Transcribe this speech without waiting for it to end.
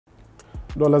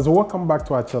Dollars, welcome back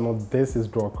to our channel. This is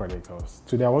Draw Chronicles.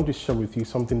 Today I want to share with you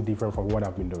something different from what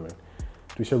I've been doing.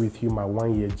 To share with you my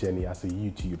 1-year journey as a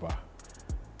YouTuber.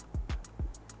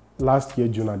 Last year,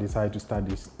 June, I decided to start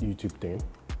this YouTube thing.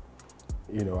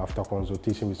 After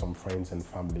consultation with some friends and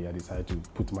family, I decided to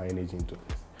put my energy into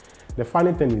this. The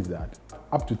funny thing is that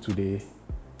up to today,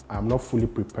 I'm not fully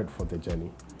prepared for the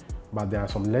journey, but there are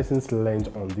some lessons learned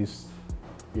on this,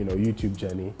 YouTube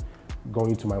journey,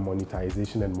 going to my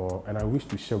monetization and more, and I wish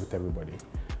to share with everybody.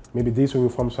 Maybe this will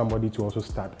inform somebody to also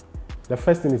start. The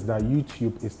first thing is that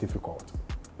YouTube is difficult.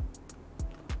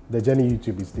 The journey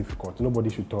YouTube is difficult. Nobody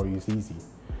should tell you it's easy.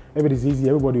 If it is easy,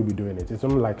 everybody will be doing it. It's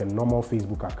not like a normal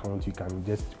Facebook account you can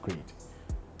just create.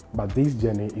 But this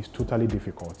journey is totally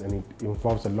difficult, and it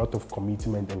involves a lot of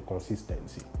commitment and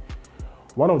consistency.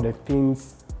 One of the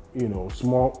things,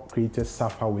 small creators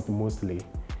suffer with mostly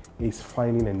is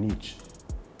finding a niche.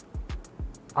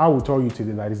 I will tell you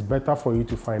today that it's better for you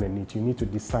to find a niche. You need to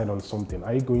decide on something.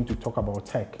 Are you going to talk about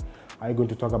tech? Are you going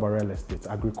to talk about real estate,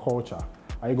 agriculture?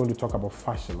 Are you going to talk about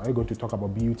fashion? Are you going to talk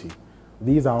about beauty?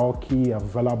 These are all key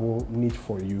available niche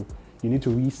for you. You need to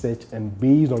research, and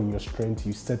based on your strength,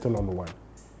 you settle on one.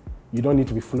 You don't need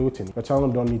to be floating. Your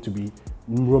channel don't need to be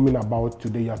roaming about.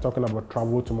 Today you're talking about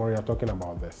travel, tomorrow you're talking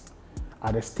about this.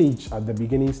 At the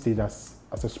beginning stage as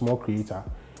a small creator,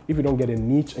 if you don't get a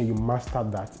niche and you master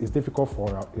that, it's difficult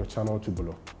for your channel to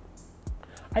blow.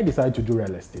 I decided to do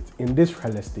real estate. In this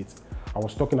real estate, I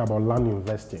was talking about land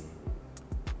investing,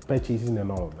 purchasing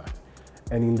and all of that.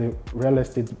 And in the real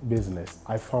estate business,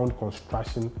 I found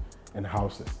construction and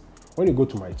houses. When you go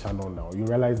to my channel now, you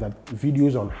realize that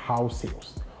videos on house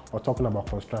sales or talking about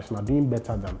construction are doing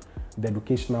better than the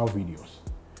educational videos.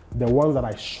 The ones that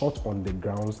I shot on the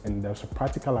grounds, and there's a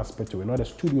practical aspect to it, not the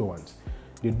studio ones.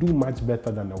 They do much better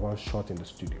than the ones shot in the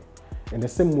studio. In the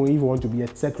same way, if you want to be a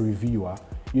tech reviewer,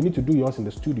 you need to do yours in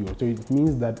the studio. So it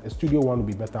means that a studio one will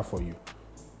be better for you.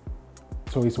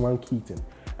 So it's one key thing.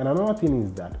 And another thing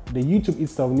is that the YouTube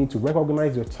itself needs to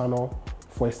recognize your channel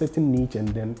for a certain niche, and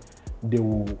then they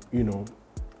will,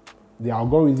 the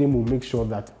algorithm will make sure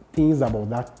that things about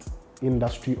that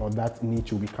industry or that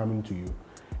niche will be coming to you.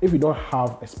 If you don't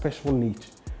have a special niche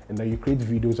and then you create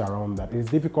videos around that,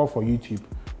 it's difficult for YouTube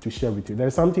to share with you.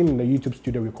 There's something in the YouTube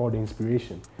studio we call the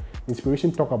inspiration.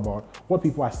 Inspiration talk about what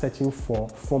people are searching for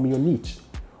from your niche,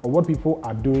 or what people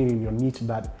are doing in your niche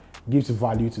that gives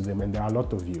value to them, and there are a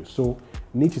lot of views. So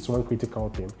niche is one critical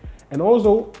thing. And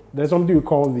also there's something we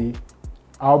call the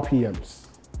RPMs.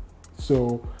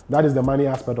 So that is the money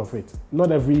aspect of it.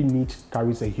 Not every niche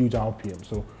carries a huge RPM.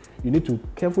 So you need to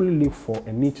carefully look for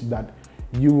a niche that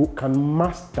you can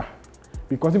master,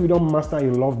 because if you don't master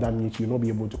and you love that niche, you'll not be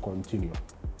able to continue.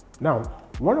 Now,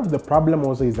 one of the problems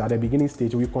also is at the beginning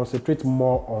stage, we concentrate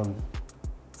more on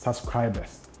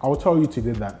subscribers. I will tell you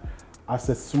today that as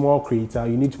a small creator,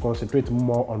 you need to concentrate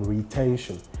more on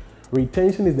retention.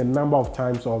 Retention is the number of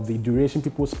times or the duration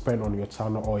people spend on your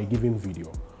channel or a given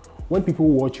video. When people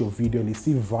watch your video and they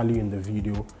see value in the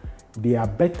video, they are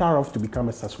better off to become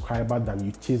a subscriber than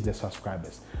you chase the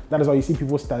subscribers. That is why you see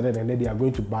people started and then they are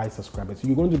going to buy subscribers.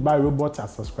 You're going to buy robots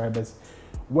as subscribers.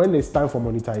 When it's time for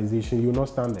monetization, you will not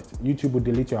stand it. YouTube will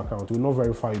delete your account, will not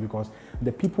verify you, because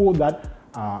the people that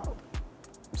are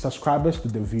subscribers to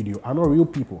the video are not real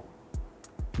people.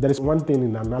 There is one thing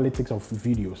in analytics of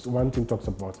videos. One thing talks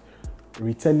about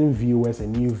returning viewers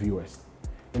and new viewers.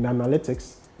 In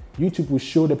analytics, YouTube will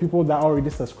show the people that already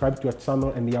subscribed to your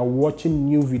channel and they are watching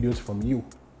new videos from you.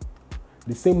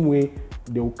 The same way,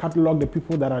 they will catalog the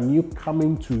people that are new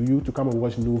coming to you to come and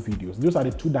watch new videos. Those are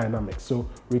the two dynamics. So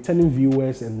returning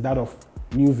viewers and that of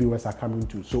new viewers are coming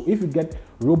too. So if you get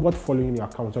robot following your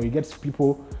account, or you get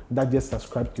people that just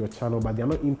subscribe to your channel but they are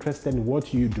not interested in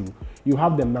what you do, you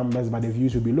have the numbers but the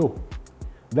views will be low.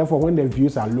 Therefore, when the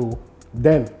views are low,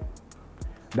 then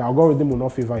the algorithm will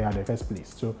not favor you at the first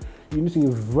place. So you need to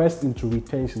invest into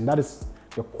retention. That is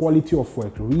the quality of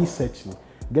work, researching,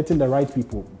 getting the right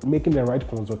people, making the right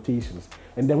consultations.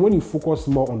 And then when you focus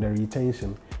more on the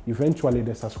retention, eventually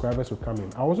the subscribers will come in.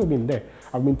 I've also been there.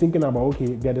 I've been thinking about,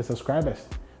 okay, get the subscribers.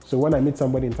 So when I meet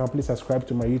somebody in town, please subscribe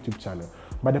to my YouTube channel.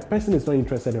 But the person is not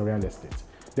interested in real estate.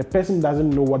 The person doesn't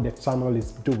know what the channel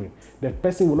is doing. The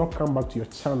person will not come back to your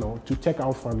channel to check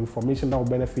out for information that will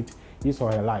benefit his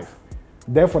or her life.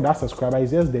 Therefore, that subscriber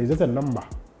is just there, it's just a number.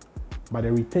 But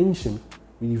the retention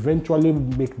will eventually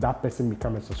make that person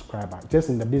become a subscriber. Just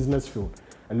in the business field,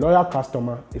 a loyal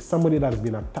customer is somebody that has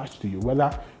been attached to you,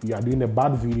 whether you are doing a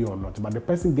bad video or not, but the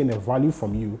person gains a value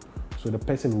from you, so the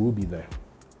person will be there.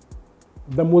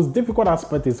 The most difficult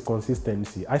aspect is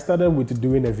consistency. I started with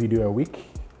doing a video a week.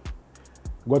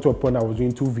 Got to a point I was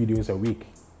doing 2 videos a week.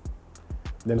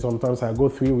 Then sometimes I go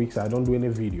 3 weeks, I don't do any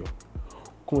video.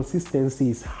 Consistency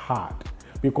is hard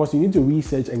because you need to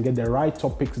research and get the right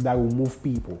topics that will move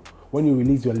people. When you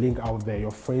release your link out there,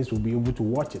 your friends will be able to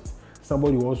watch it.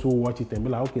 Somebody will also watch it and be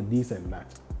like, okay, this and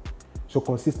that. So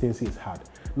consistency is hard.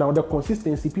 Now the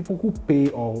consistency, people who pay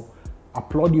or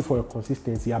applaud you for your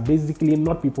consistency are basically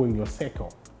not people in your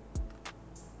circle.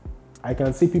 I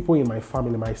can see people in my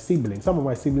family, my siblings. Some of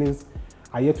my siblings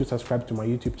are yet to subscribe to my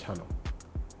YouTube channel.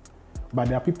 But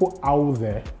there are people out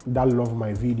there that love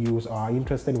my videos or are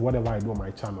interested in whatever I do on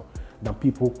my channel than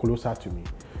people closer to me.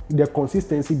 The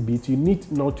consistency bit, you need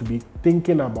not to be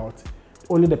thinking about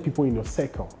only the people in your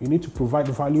circle. You need to provide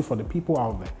value for the people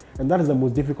out there. And that is the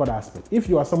most difficult aspect. If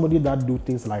you are somebody that do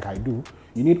things like I do,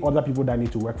 you need other people that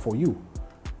need to work for you.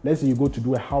 Let's say you go to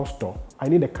do a house tour. I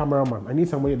need a cameraman. I need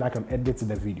somebody that can edit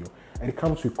the video. And it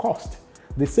comes with cost.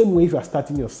 The same way if you are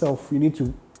starting yourself, you need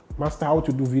to master how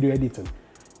to do video editing,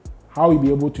 how you'll be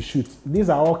able to shoot. These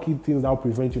are all key things that will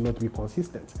prevent you not to be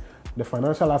consistent. The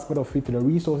financial aspect of it, the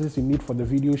resources you need for the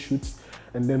video shoots,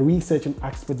 and then researching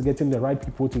aspects, getting the right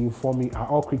people to inform you are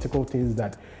all critical things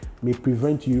that may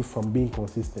prevent you from being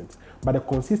consistent. But the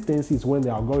consistency is when the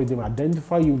algorithm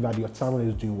identify you that your channel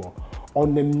is doing well.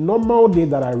 On the normal day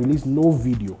that I release no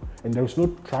video and there is no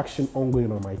traction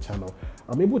ongoing on my channel,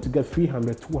 I'm able to get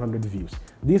 300, 200 views.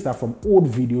 These are from old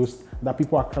videos that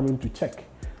people are coming to check.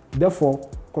 Therefore,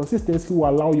 consistency will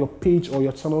allow your page or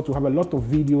your channel to have a lot of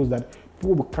videos that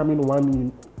people will come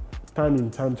in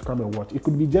time to come and watch. It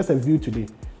could be just a view today,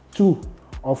 2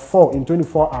 or 4 in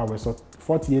 24 hours or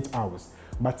 48 hours.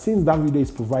 But since that video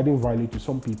is providing value to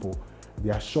some people,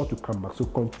 they are sure to come back. So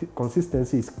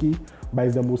consistency is key, but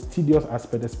it's the most tedious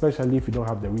aspect, especially if you don't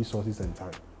have the resources and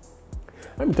time.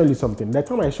 Let me tell you something. The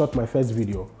time I shot my first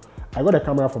video, I got a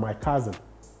camera from my cousin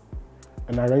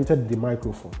and I rented the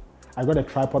microphone. I got a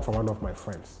tripod from one of my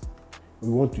friends. We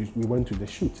went to the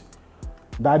shoot.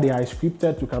 That day I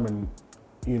scripted to come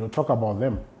and talk about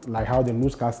them, like how the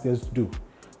newscasters do.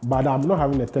 But I'm not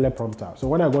having a teleprompter. So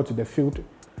when I go to the field,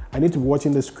 I need to be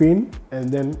watching the screen and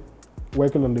then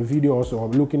working on the video also, or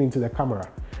looking into the camera.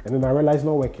 And then I realized it's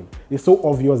not working. It's so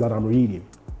obvious that I'm reading.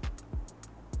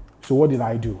 So what did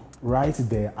I do? Right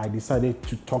there, I decided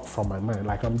to talk from my mind,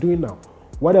 like I'm doing now.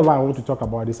 Whatever I want to talk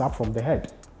about is up from the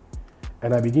head.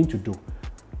 And I begin to do.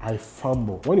 I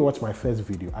fumble. When you watch my first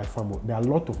video, I fumble. There are a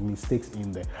lot of mistakes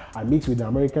in there. I mix with the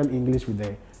American English with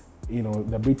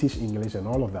the British English and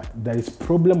all of that. There is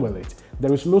problem with it.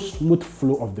 There is no smooth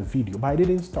flow of the video, but I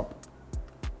didn't stop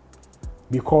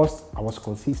because I was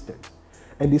consistent.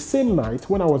 And the same night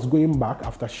when I was going back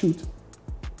after shoot,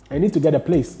 I need to get a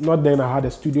place. Not then I had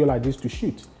a studio like this to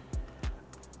shoot.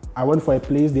 I went for a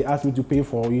place. They asked me to pay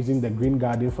for using the green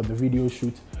garden for the video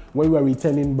shoot. When we were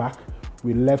returning back,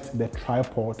 we left the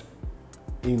tripod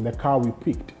in the car we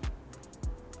picked.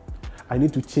 I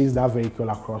need to chase that vehicle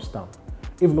across town.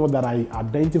 If not that I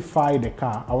identify the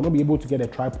car, I will not be able to get a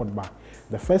tripod back.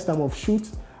 The first time of shoot,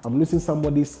 I'm losing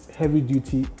somebody's heavy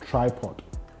duty tripod.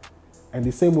 And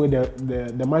the same way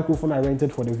the microphone I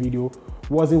rented for the video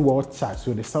wasn't well charged,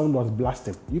 so the sound was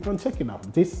blasting. You can check it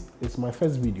out. This is my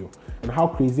first video and how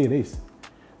crazy it is.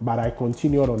 But I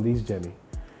continued on this journey.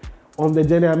 On the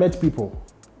journey, I met people.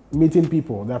 Meeting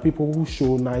people. There are people who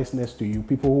show niceness to you,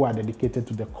 people who are dedicated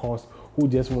to the cause, who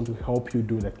just want to help you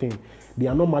do the thing. They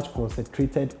are not much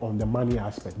concentrated on the money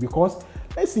aspect, because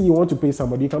let's say you want to pay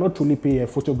somebody, you cannot truly pay a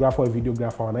photographer, a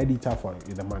videographer, or an editor for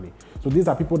the money. So these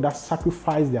are people that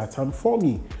sacrifice their time for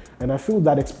me. And I feel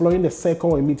that exploring the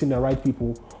circle and meeting the right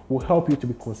people will help you to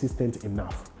be consistent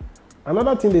enough.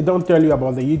 Another thing they don't tell you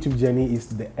about the YouTube journey is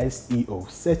the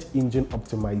SEO, search engine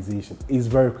optimization. It's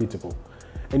very critical.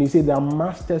 And you see, there are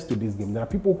masters to this game. There are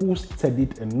people who study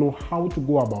it and know how to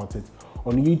go about it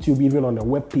on YouTube, even on the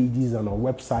web pages and on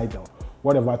website or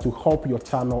whatever, to help your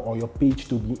channel or your page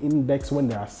to be indexed when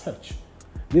there are search.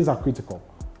 These are critical,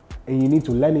 and you need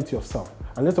to learn it yourself.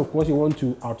 Unless, of course, you want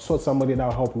to outsource somebody that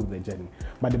will help you with the journey.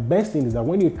 But the best thing is that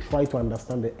when you try to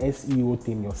understand the SEO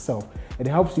thing yourself, it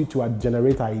helps you to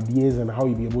generate ideas and how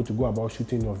you'll be able to go about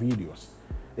shooting your videos.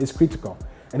 It's critical.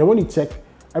 And then when you check,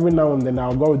 every now and then the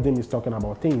algorithm is talking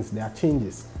about things, there are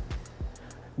changes.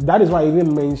 That is why I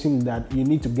even mentioned that you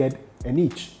need to get a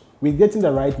niche. With getting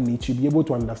the right niche, you'll be able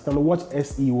to understand what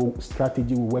SEO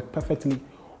strategy will work perfectly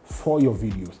for your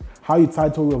videos. How you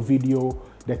title your video,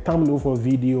 the thumbnail for a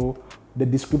video, the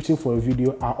description for a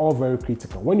video are all very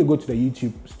critical. When you go to the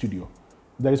YouTube studio,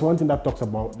 there is one thing that talks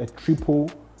about the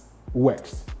triple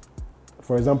works.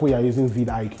 For example, you are using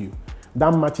vidIQ.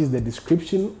 That matches the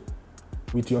description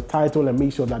with your title and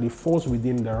make sure that it falls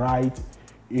within the right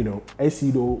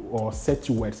SEO or search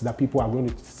words that people are going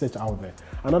to search out there.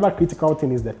 Another critical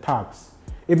thing is the tags.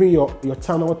 Even your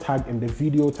channel tag and the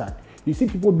video tag. You see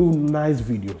people do nice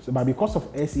videos, but because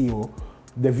of SEO,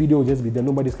 the video will just be there.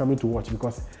 Nobody's coming to watch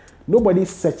because nobody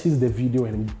searches the video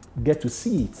and get to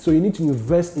see it. So you need to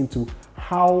invest into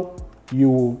how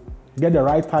you get the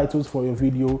right titles for your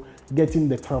video, getting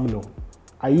the thumbnail.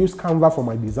 I use Canva for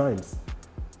my designs.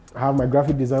 I have my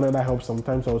graphic designer that helps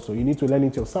sometimes also. You need to learn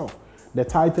it yourself. The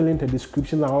titling, the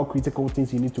description are all critical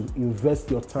things you need to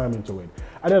invest your time into it.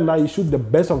 Other than that, you shoot the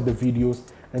best of the videos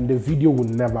and the video will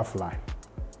never fly.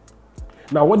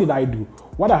 Now, what did I do?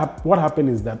 What happened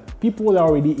is that people that are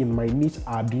already in my niche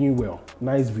are doing well,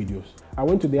 nice videos. I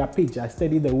went to their page, I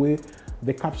studied the way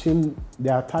they caption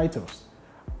their titles.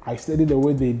 I studied the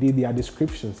way they did their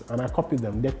descriptions and I copied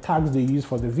them. The tags they use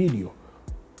for the video.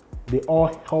 They all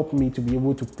help me to be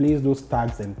able to place those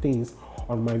tags and things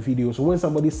on my video. So when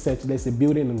somebody searches, let's say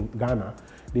building in Ghana,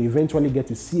 they eventually get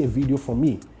to see a video from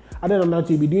me. Other than that,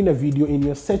 you'll be doing a video in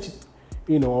your search,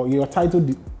 your title,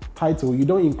 you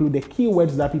don't include the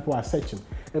keywords that people are searching.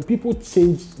 And people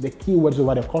change the keywords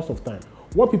over the course of time.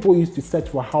 What people used to search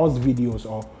for house videos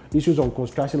or issues on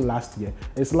construction last year,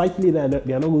 it's likely that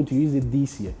they are not going to use it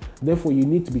this year. Therefore, you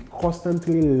need to be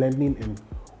constantly learning and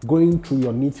going through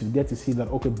your niche to get to see that,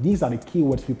 okay, these are the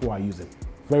keywords people are using.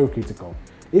 Very critical.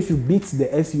 If you beat the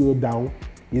SEO down,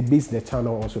 it beats the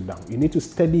channel also down. You need to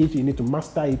study it, you need to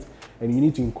master it, and you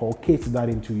need to inculcate that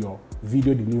into your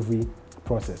video delivery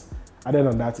process. Other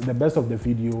than that, the best of the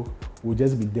video will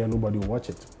just be there, nobody will watch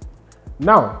it.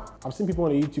 Now, I've seen people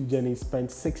on the YouTube journey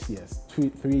spend 6 years,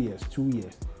 3 years, 2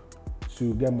 years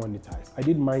to get monetized. I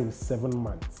did mine in 7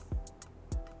 months.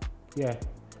 Yeah,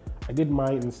 I did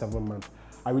mine in 7 months.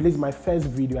 I released my first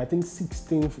video, I think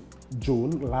 16th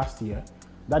June last year.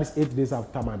 That is 8 days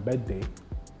after my birthday.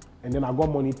 And then I got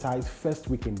monetized first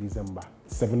week in December,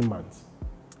 7 months.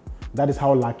 That is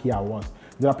how lucky I was.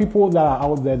 There are people that are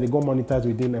out there, they got monetized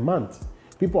within a month.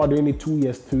 People are doing it 2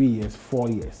 years, 3 years, 4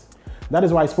 years. That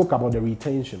is why I spoke about the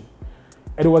retention.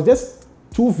 And it was just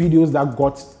 2 videos that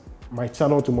got my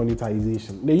channel to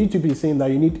monetization. The YouTube is saying that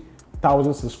you need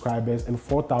 1,000 subscribers and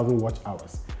 4,000 watch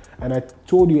hours. And I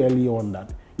told you earlier on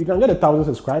that you can get 1,000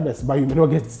 subscribers, but you may not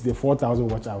get the 4,000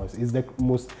 watch hours. It's the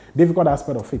most difficult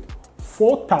aspect of it.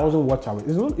 4,000 watch hours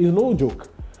is no joke.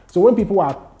 So when people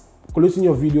are closing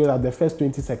your videos at the first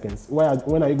 20 seconds,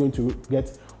 when are you going to get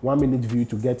 1 minute view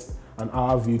to get an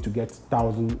hour view to get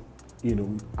 1,000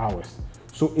 hours?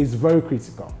 So it's very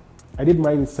critical. I did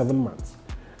mine in 7 months,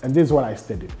 and this is what I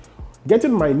studied.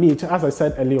 Getting my niche, as I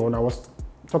said earlier on, I was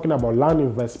talking about land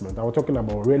investment. I was talking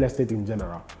about real estate in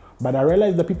general. But I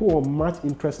realized that people were much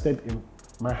interested in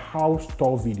my house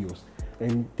tour videos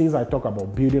and things I talk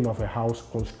about, building of a house,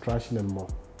 construction and more.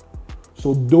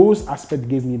 So those aspects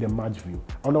gave me the match view.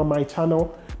 And on my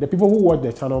channel, the people who watch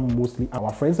the channel mostly are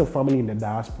our friends and family in the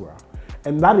diaspora.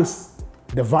 And that is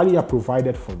the value I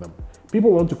provided for them.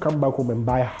 People want to come back home and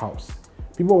buy a house.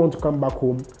 People want to come back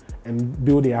home and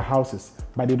build their houses,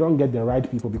 but they don't get the right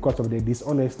people because of the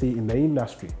dishonesty in the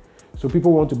industry. So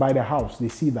people want to buy the house, they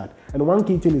see that. And one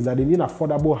key thing is that they need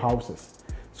affordable houses.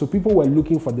 So people were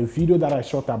looking for the video that I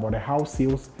shot about the house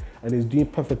sales, and it's doing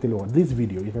perfectly well. This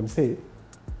video, you can say.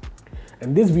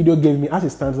 And this video gave me, as it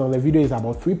stands now, the video is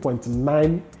about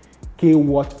 3.9K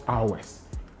watch hours,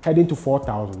 heading to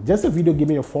 4,000. Just a video gave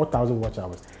me 4,000 watch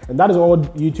hours. And that is all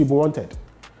YouTube wanted.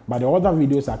 But the other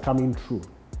videos are coming through.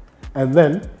 And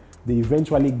then they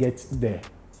eventually get there.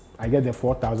 I get the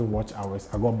 4,000 watch hours,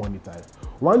 I got monetized.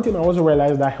 One thing I also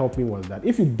realized that helped me was that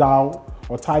if you dial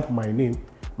or type my name,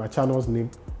 my channel's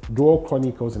name, Draw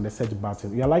Chronicles in the search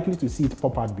button, you're likely to see it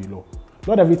pop out below.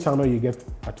 Not every channel you get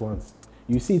at once.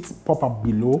 You see it pop up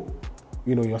below,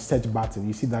 your search button.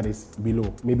 You see that is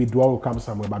below. Maybe Draw will come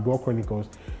somewhere, but Draw Chronicles,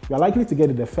 you're likely to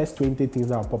get the first 20 things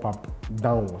that will pop up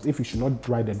downwards if you should not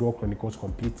write the Draw Chronicles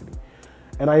completely.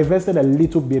 And I invested a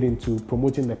little bit into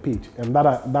promoting the page, and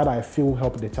that I feel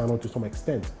helped the channel to some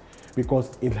extent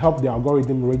because it helped the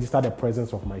algorithm register the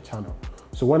presence of my channel.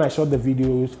 So when I shot the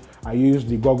videos, I used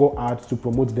the Google ads to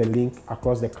promote the link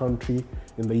across the country,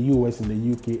 in the US, in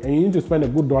the UK, and you need to spend a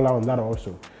good dollar on that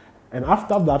also. And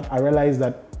after that, I realized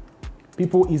that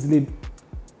people easily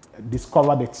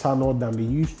discover the channel than they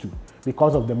used to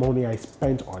because of the money I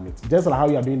spent on it. Just like how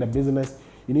you are doing the business,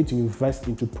 you need to invest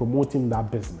into promoting that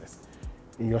business.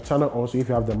 In your channel also, if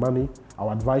you have the money, I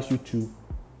would advise you to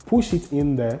push it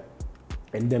in there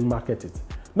and then market it.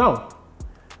 Now,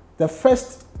 the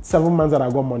first 7 months that I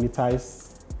got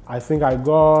monetized, I think I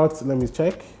got, let me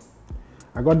check,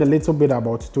 I got a little bit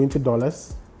about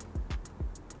 $20.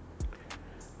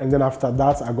 And then after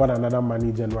that, I got another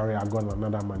money January, I got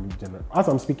another money January. As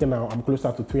I'm speaking now, I'm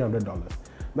closer to $300.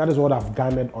 That is what I've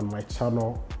garnered on my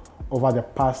channel over the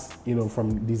past,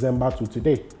 from December to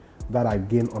today, that I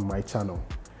gained on my channel.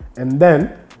 And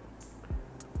then,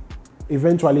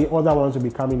 eventually, other ones will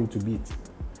be coming into beat.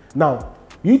 Now,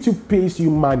 YouTube pays you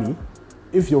money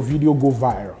if your video go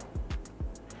viral.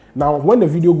 Now, when the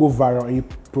video go viral and you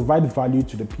provide value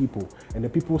to the people, and the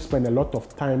people spend a lot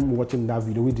of time watching that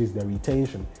video, which is the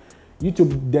retention,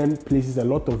 YouTube then places a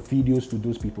lot of videos to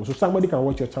those people. So somebody can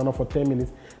watch your channel for 10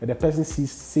 minutes and the person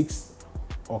sees 6,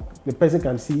 or the person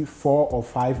can see 4 or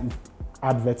 5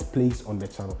 adverts placed on the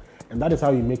channel. And that is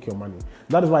how you make your money.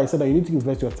 That is why I said that you need to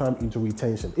invest your time into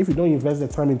retention. If you don't invest the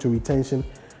time into retention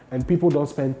and people don't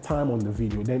spend time on the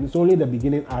video, then it's only the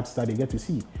beginning ads that they get to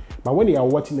see. But when they are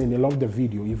watching and they love the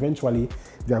video, eventually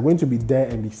they are going to be there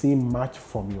and be seeing much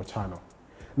from your channel.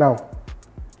 Now,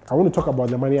 I want to talk about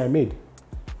the money I made.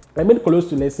 I made close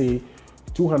to, let's say,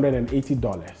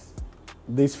 $280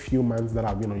 these few months that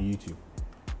I've been on YouTube.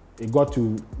 It got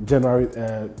to January,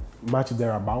 March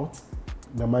thereabout.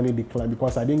 The money declined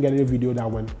because I didn't get any video that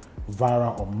went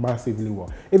viral or massively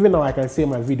well. Even now I can say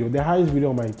my video, the highest video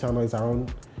on my channel is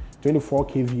around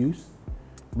 24K views,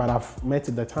 but I've met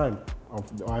the time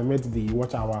I met the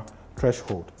watch hour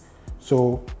threshold.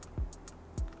 So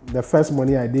the first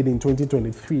money I did in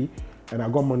 2023, and I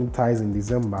got monetized in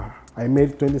December, I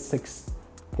made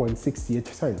 26.68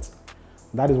 cents.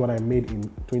 That is what I made in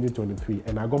 2023,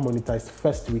 and I got monetized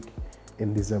first week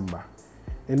in December.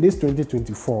 In this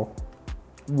 2024,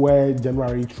 where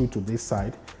January through to this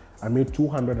side, I made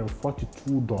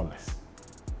 $242.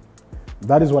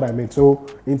 That is what I made. So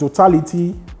in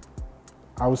totality,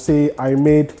 I would say I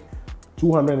made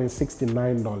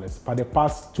 $269. For the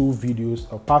past 2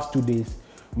 videos or past 2 days,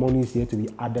 money is here to be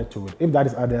added to it. If that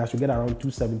is added, I should get around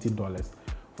 $270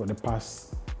 for the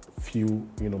past few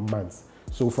months.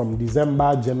 So from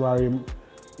December, January,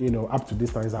 up to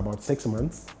this time is about 6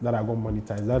 months that I got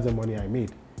monetized. That's the money I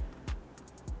made.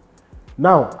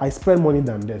 Now, I spend money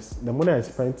than this. The money I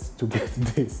spent to get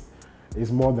this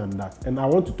is more than that. And I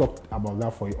want to talk about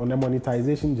that for you on the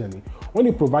monetization journey. When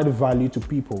you provide value to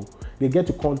people, they get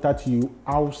to contact you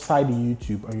outside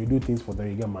YouTube and you do things for them,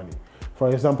 you get money. For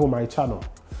example, my channel.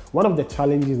 One of the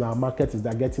challenges in our market is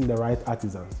that getting the right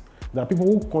artisans. There are people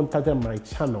who contacted my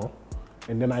channel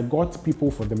and then I got people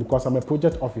for them because I'm a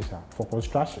project officer for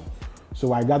construction.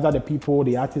 So I gather the people,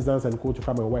 the artisans and co to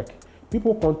come and work.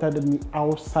 People contacted me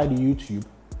outside YouTube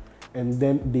and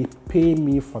then they pay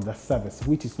me for the service,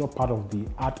 which is not part of the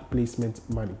ad placement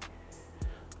money.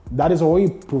 That is when you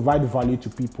provide value to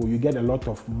people, you get a lot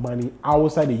of money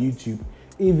outside the YouTube,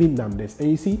 even than this.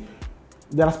 And you see,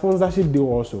 there are sponsorship deal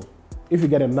also. If you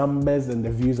get the numbers and the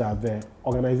views are there,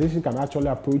 organization can actually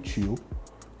approach you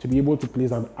to be able to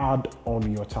place an ad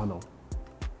on your channel.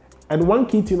 And one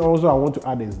key thing also I want to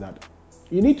add is that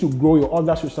you need to grow your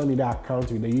other social media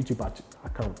accounts with the YouTube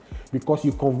account, because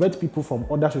you convert people from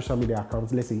other social media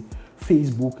accounts, let's say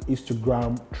Facebook,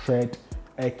 Instagram, Thread,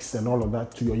 X, and all of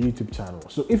that to your YouTube channel.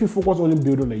 So if you focus only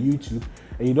build on the YouTube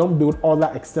and you don't build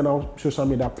other external social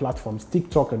media platforms,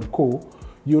 TikTok and co,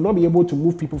 you'll not be able to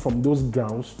move people from those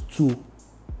grounds to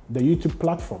the YouTube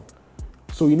platform.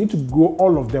 So you need to grow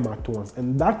all of them at once,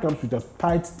 and that comes with a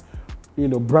tight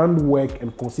brand work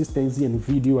and consistency and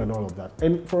video and all of that.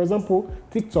 And for example,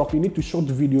 TikTok, you need to shoot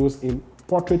videos in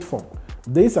portrait form.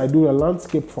 This I do a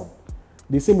landscape form.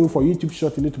 The same way for YouTube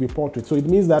short, you need to be portrait. So it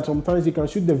means that sometimes you can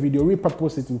shoot the video,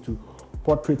 repurpose it into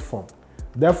portrait form.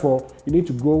 Therefore, you need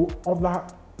to grow other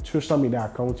social media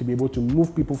accounts to be able to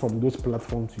move people from those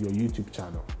platforms to your YouTube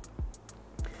channel.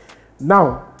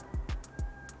 Now,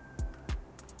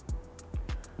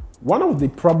 one of the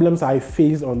problems I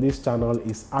faced on this channel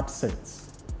is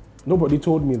AdSense. Nobody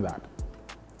told me that.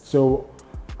 So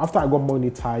after I got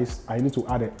monetized, I need to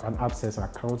add an AdSense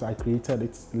account. I created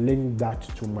it, linked that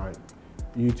to my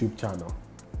YouTube channel.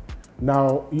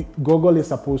 Now, Google is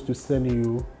supposed to send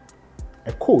you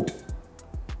a code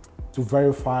to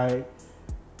verify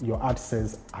your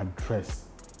AdSense address.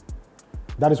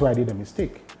 That is why I did a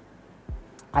mistake.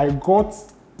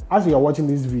 As you are watching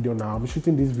this video now, I'm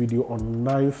shooting this video on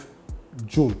 9th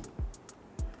June.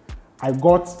 I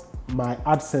got my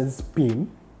AdSense PIN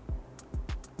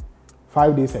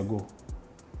 5 days ago.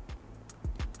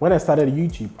 When I started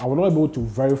YouTube, I was not able to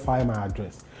verify my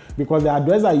address because the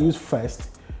address I used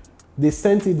first, they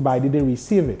sent it but I didn't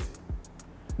receive it.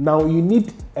 Now you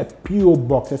need a PO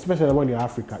box, especially when you're in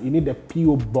Africa, you need a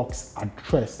PO box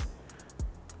address.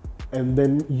 And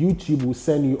then YouTube will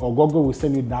send you, or Google will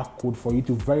send you that code for you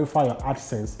to verify your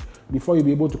AdSense before you'll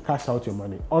be able to cash out your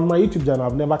money. On my YouTube channel,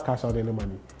 I've never cashed out any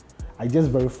money. I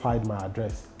just verified my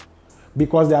address.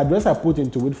 Because the address I put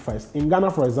into it first, in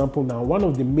Ghana, for example, now, one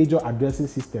of the major addressing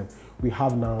systems we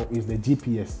have now is the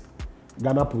GPS,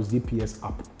 Ghana Post GPS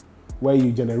app, where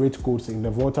you generate codes. In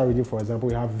the Volta region, for example,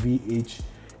 we have VH,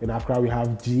 in Accra, we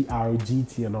have GR,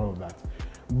 GT, and all of that.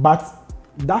 But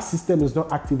that system is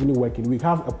not actively working. We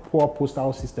have a poor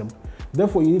postal system.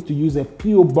 Therefore, you need to use a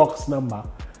PO box number,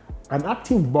 an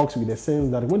active box, with the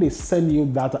sense that when they send you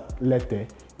that letter,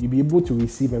 you'll be able to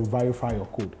receive and verify your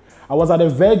code. I was at the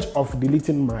verge of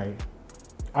deleting my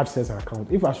AdSense account.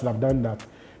 If I should have done that,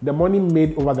 the money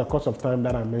made over the course of time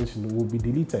that I mentioned will be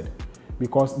deleted,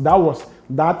 because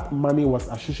that money was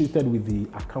associated with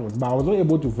the account, but I was not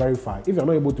able to verify. If you're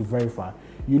not able to verify,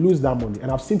 you lose that money, and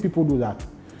I've seen people do that.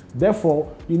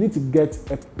 Therefore, you need to get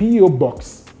a PO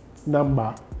box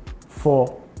number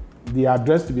for the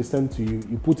address to be sent to you.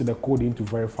 You put the code in to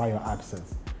verify your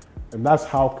AdSense, and that's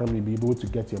how can you be able to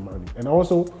get your money. And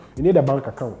also, you need a bank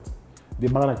account. The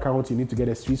bank account, you need to get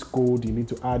a Swiss code. You need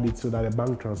to add it so that a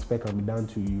bank transfer can be done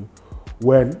to you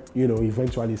when you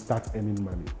eventually start earning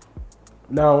money.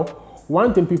 Now,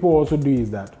 one thing people also do is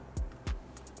that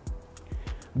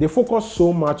they focus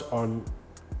so much on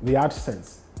the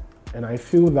AdSense, and I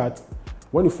feel that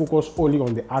when you focus only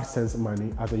on the AdSense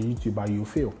money as a YouTuber, you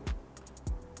fail,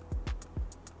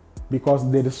 because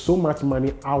there is so much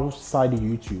money outside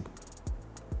YouTube.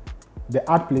 The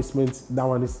ad placements, that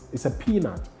one is a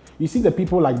peanut. You see the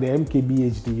people like the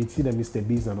MKBHD, you see the Mr.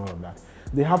 Beast and all of that.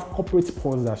 They have corporate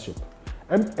sponsorship.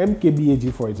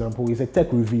 MKBHD, for example, is a tech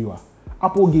reviewer.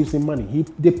 Apple gives him money.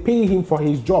 They pay him for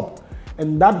his job,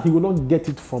 and that he will not get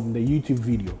it from the YouTube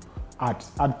video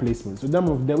ad placement. So some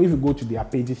of them, if you go to their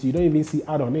pages, you don't even see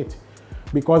ad on it,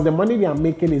 because the money they are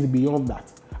making is beyond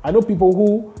that. I know people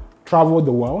who travel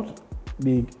the world,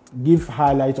 they give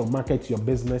highlights or market your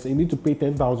business, and you need to pay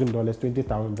 $10,000,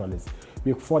 $20,000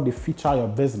 before they feature your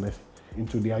business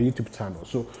into their YouTube channel.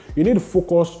 So you need to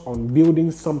focus on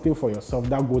building something for yourself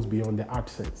that goes beyond the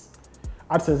AdSense.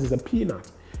 AdSense is a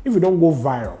peanut. If you don't go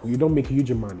viral, you don't make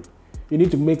huge money. You need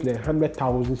to make the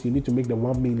 100,000s, you need to make the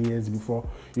 1 millions before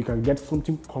you can get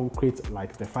something concrete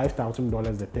like the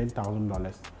 $5,000, the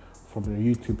 $10,000 from the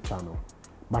YouTube channel.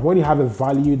 But when you have a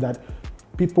value that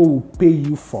people will pay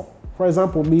you for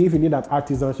example, me, if you need an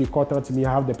artisan, you contact me.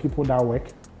 I have the people that work.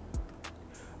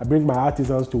 I bring my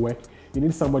artisans to work. You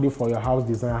need somebody for your house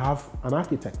design. I have an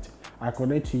architect. I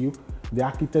connect to you. The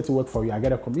architect work for you. I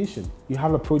get a commission. You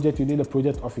have a project. You need a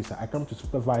project officer. I come to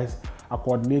supervise. I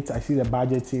coordinate. I see the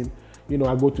budgeting.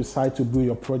 I go to site to do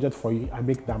your project for you. I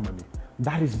make that money.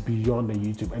 That is beyond the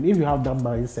YouTube. And if you have that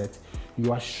mindset,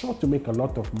 you are sure to make a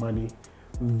lot of money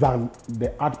than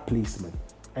the ad placement.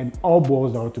 And all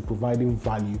boils down to providing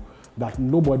value that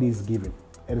nobody is giving.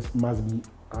 It must be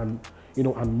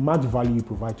unmatched value you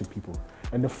provide to people.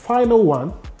 And the final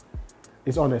one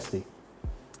is honesty.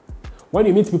 When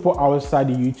you meet people outside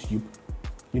the YouTube,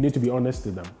 you need to be honest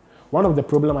to them. One of the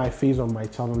problems I face on my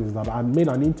channel is that I made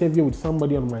an interview with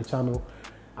somebody on my channel.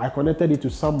 I connected it to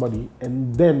somebody,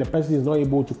 and then the person is not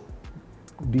able to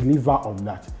deliver on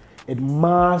that. It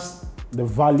masks the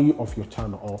value of your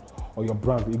channel or your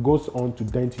brand. It goes on to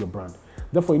dent your brand.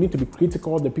 Therefore, you need to be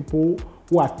critical of the people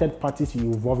who are third parties you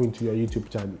involve into your YouTube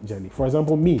journey. For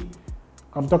example, me,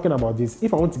 I'm talking about this.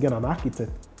 If I want to get an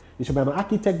architect, it should be an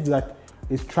architect that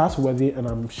is trustworthy, and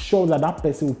I'm sure that that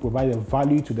person will provide a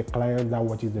value to the client that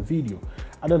watches the video.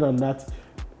 Other than that,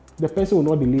 the person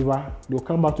will not deliver. They'll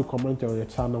come back to comment on your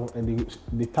channel, and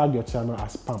they tag your channel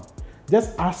as spam.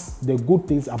 Just as the good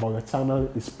things about your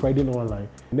channel is spreading online,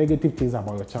 negative things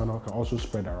about your channel can also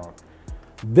spread around.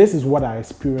 This is what I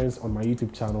experienced on my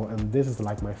YouTube channel, and this is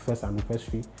like my first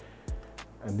anniversary,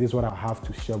 and this is what I have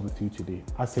to share with you today.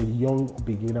 As a young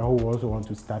beginner who also wants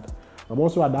to start, I'm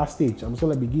also at that stage. I'm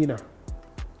still a beginner.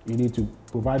 You need to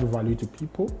provide value to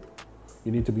people.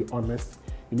 You need to be honest.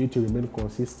 You need to remain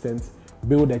consistent.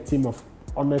 Build a team of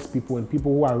honest people and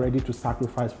people who are ready to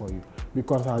sacrifice for you,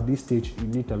 because at this stage, you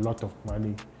need a lot of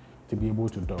money to be able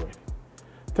to do it.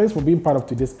 Thanks for being part of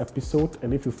today's episode,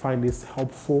 and if you find this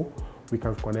helpful, we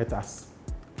can connect as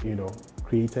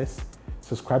creators.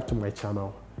 Subscribe to my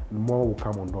channel, and more will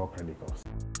come on Door Chronicles.